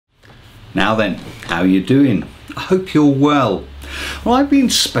Now then, how you doing? I hope you're well. Well, I've been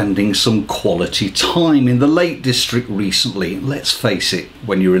spending some quality time in the Lake District recently. Let's face it,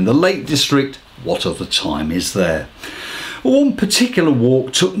 when you're in the Lake District, what other time is there? One particular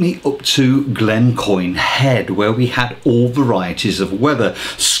walk took me up to Glencoyne Head, where we had all varieties of weather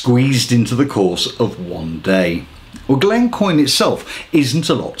squeezed into the course of one day. Well, Glencoyne itself isn't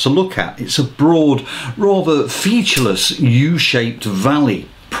a lot to look at. It's a broad, rather featureless U-shaped valley,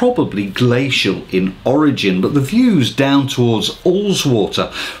 probably glacial in origin, but the views down towards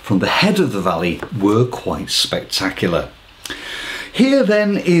Ullswater from the head of the valley were quite spectacular. Here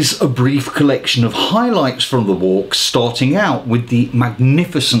then is a brief collection of highlights from the walk, starting out with the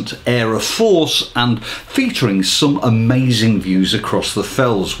magnificent Aira Force and featuring some amazing views across the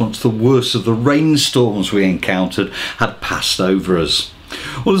fells once the worst of the rainstorms we encountered had passed over us.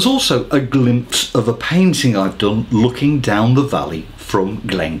 Well, there's also a glimpse of a painting I've done looking down the valley from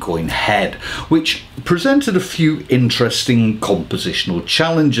Glencoyne Head, which presented a few interesting compositional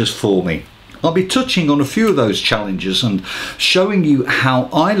challenges for me. I'll be touching on a few of those challenges and showing you how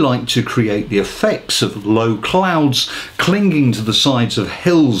I like to create the effects of low clouds clinging to the sides of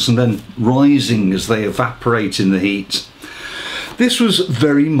hills and then rising as they evaporate in the heat. This was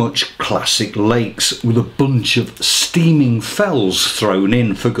very much classic lakes with a bunch of steaming fells thrown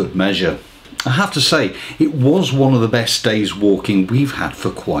in for good measure. I have to say, it was one of the best days walking we've had for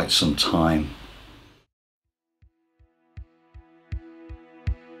quite some time.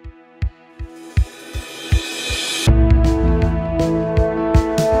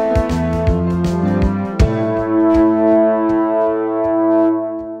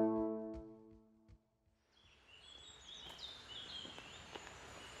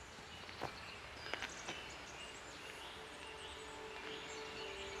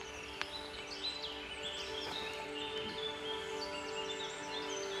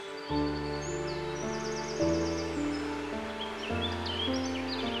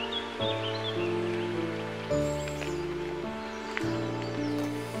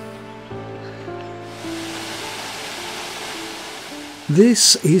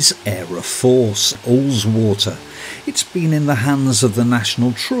 This is Aira Force, Ullswater. It's been in the hands of the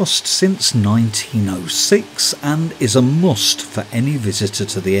National Trust since 1906 and is a must for any visitor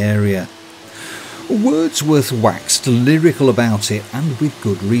to the area. Wordsworth waxed lyrical about it, and with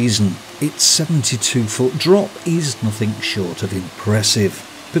good reason. Its 72-foot drop is nothing short of impressive,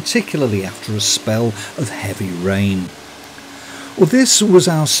 particularly after a spell of heavy rain. Well, this was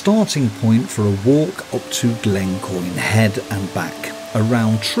our starting point for a walk up to Glencoyne Head and back, a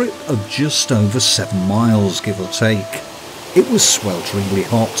round trip of just over 7 miles, give or take. It was swelteringly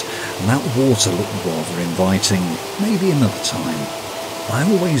hot, and that water looked rather inviting. Maybe another time. I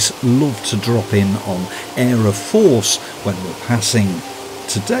always love to drop in on Aira Force when we're passing.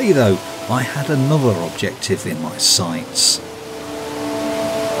 Today, though, I had another objective in my sights.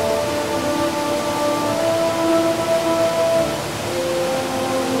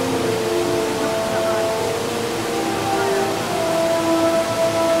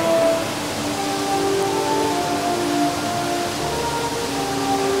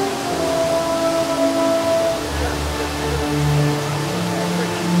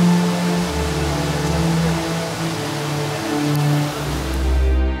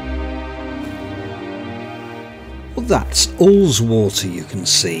 That's Ullswater, you can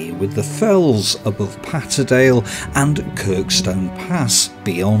see, with the fells above Patterdale and Kirkstone Pass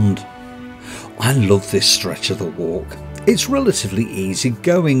beyond. I love this stretch of the walk. It's relatively easy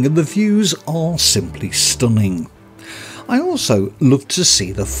going and the views are simply stunning. I also love to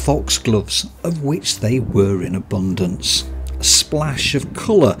see the foxgloves, of which they were in abundance. A splash of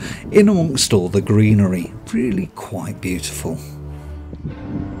colour in amongst all the greenery, really quite beautiful.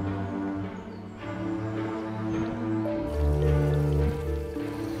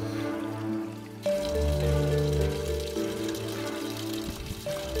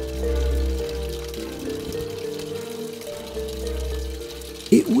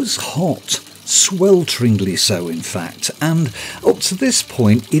 It was hot, swelteringly so in fact, and up to this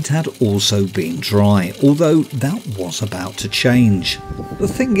point it had also been dry, although that was about to change. The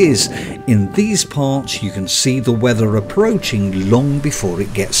thing is, in these parts you can see the weather approaching long before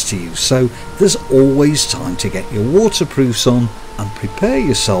it gets to you, so there's always time to get your waterproofs on and prepare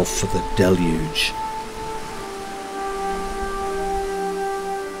yourself for the deluge.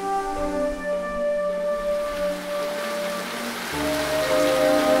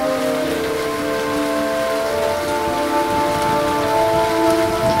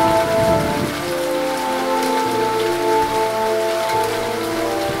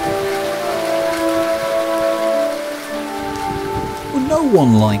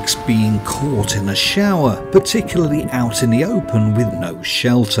 one likes being caught in a shower, particularly out in the open with no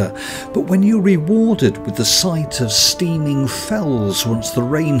shelter, but when you're rewarded with the sight of steaming fells once the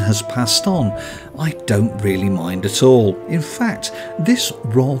rain has passed on, I don't really mind at all. In fact, this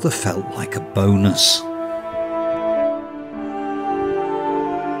rather felt like a bonus.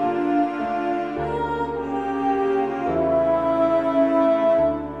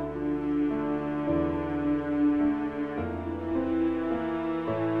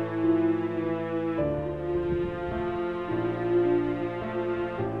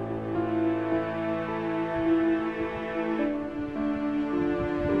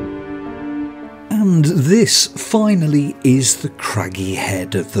 And this finally is the craggy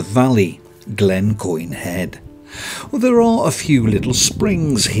head of the valley, Glencoyne Head. Well, there are a few little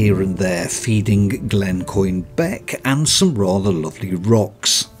springs here and there feeding Glencoyne Beck and some rather lovely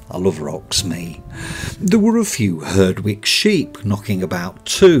rocks. I love rocks, me. There were a few Herdwick sheep knocking about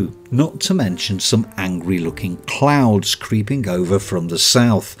too, not to mention some angry looking clouds creeping over from the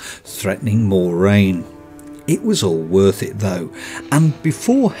south, threatening more rain. It was all worth it though, and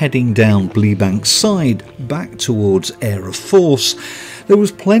before heading down Bleebank's side back towards Aira Force, there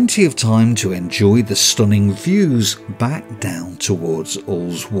was plenty of time to enjoy the stunning views back down towards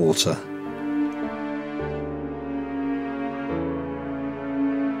Ullswater.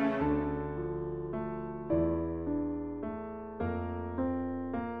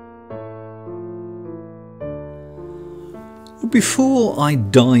 Before I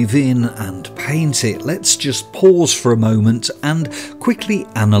dive in and paint it, let's just pause for a moment and quickly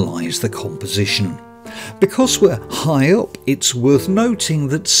analyse the composition. Because we're high up, it's worth noting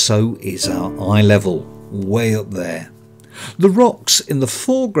that so is our eye level, way up there. The rocks in the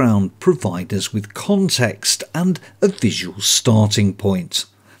foreground provide us with context and a visual starting point.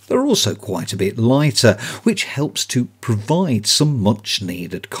 They're also quite a bit lighter, which helps to provide some much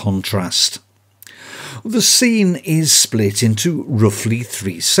needed contrast. The scene is split into roughly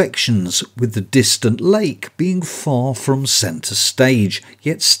 3 sections, with the distant lake being far from centre stage,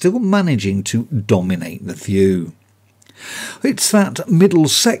 yet still managing to dominate the view. It's that middle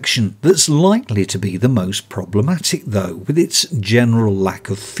section that's likely to be the most problematic though, with its general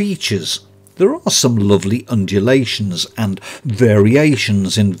lack of features. There are some lovely undulations and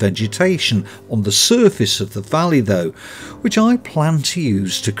variations in vegetation on the surface of the valley though, which I plan to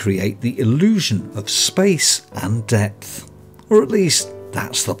use to create the illusion of space and depth. Or at least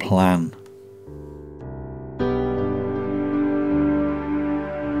that's the plan.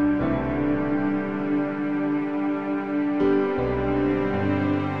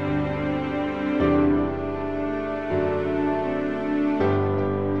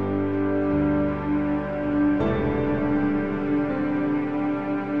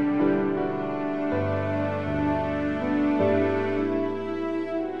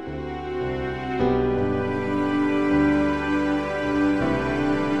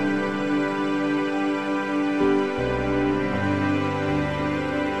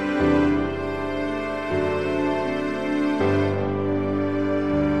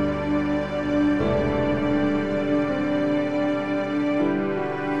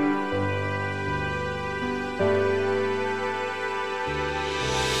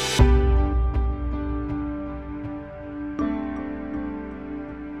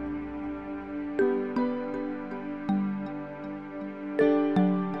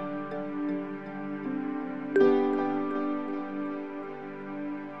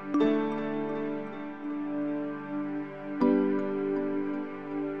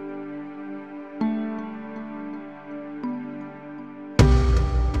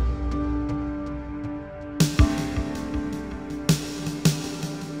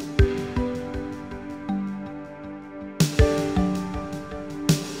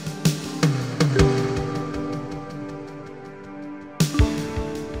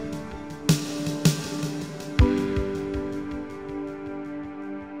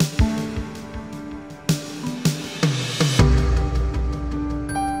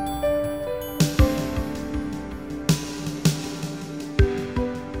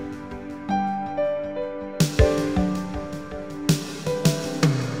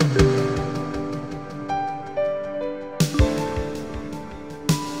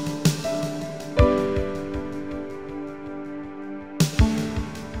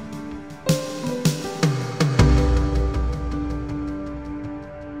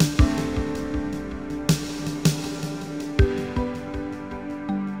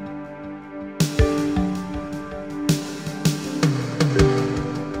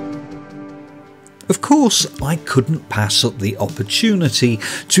 Of course, I couldn't pass up the opportunity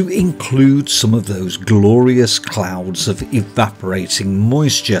to include some of those glorious clouds of evaporating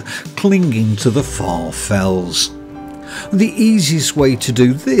moisture clinging to the far fells. The easiest way to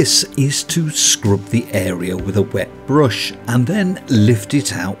do this is to scrub the area with a wet brush and then lift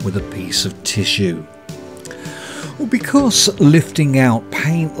it out with a piece of tissue. Well, because lifting out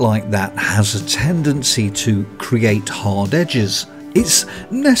paint like that has a tendency to create hard edges, it's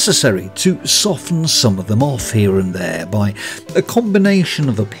necessary to soften some of them off here and there by a combination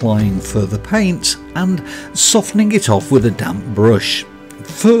of applying further paint and softening it off with a damp brush.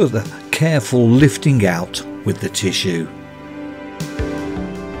 Further careful lifting out with the tissue.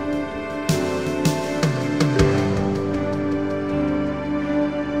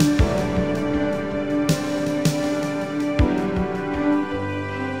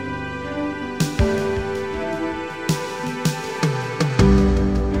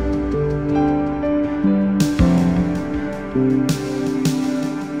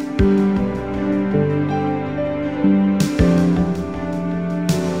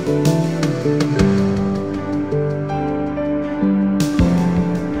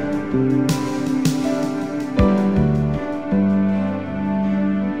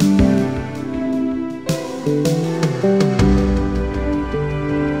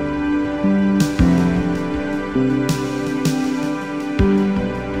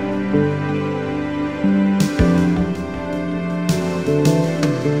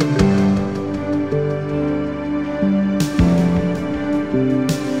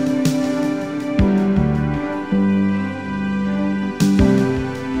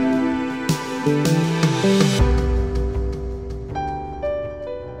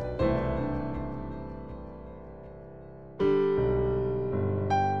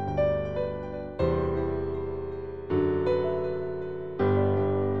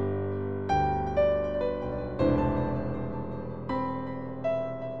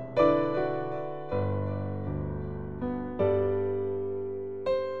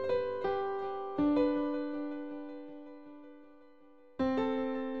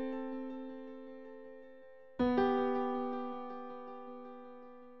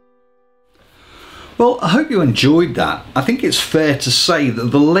 Well, I hope you enjoyed that. I think it's fair to say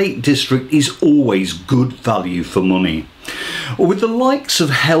that the Lake District is always good value for money. With the likes of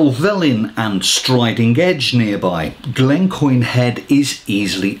Helvellyn and Striding Edge nearby, Glencoyne Head is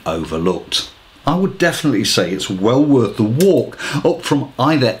easily overlooked. I would definitely say it's well worth the walk up from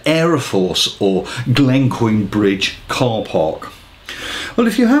either Aira Force or Glencoyne Bridge car park. Well,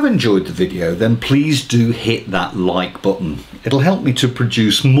 if you have enjoyed the video, then please do hit that like button. It'll help me to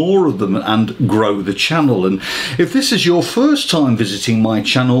produce more of them and grow the channel. And if this is your first time visiting my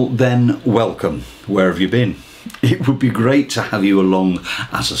channel, then welcome. Where have you been? It would be great to have you along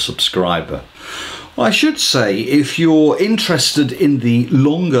as a subscriber. I should say, if you're interested in the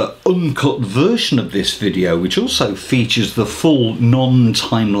longer uncut version of this video, which also features the full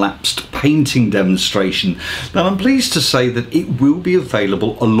non-time-lapsed painting demonstration, then I'm pleased to say that it will be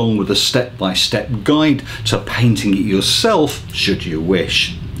available along with a step-by-step guide to painting it yourself should you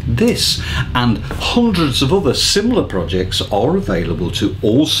wish. This and hundreds of other similar projects are available to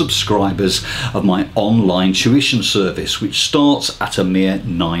all subscribers of my online tuition service, which starts at a mere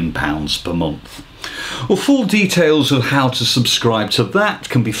 £9 per month. Well, full details of how to subscribe to that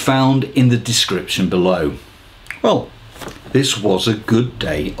can be found in the description below. Well, this was a good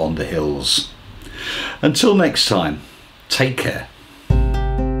day on the hills. Until next time, take care.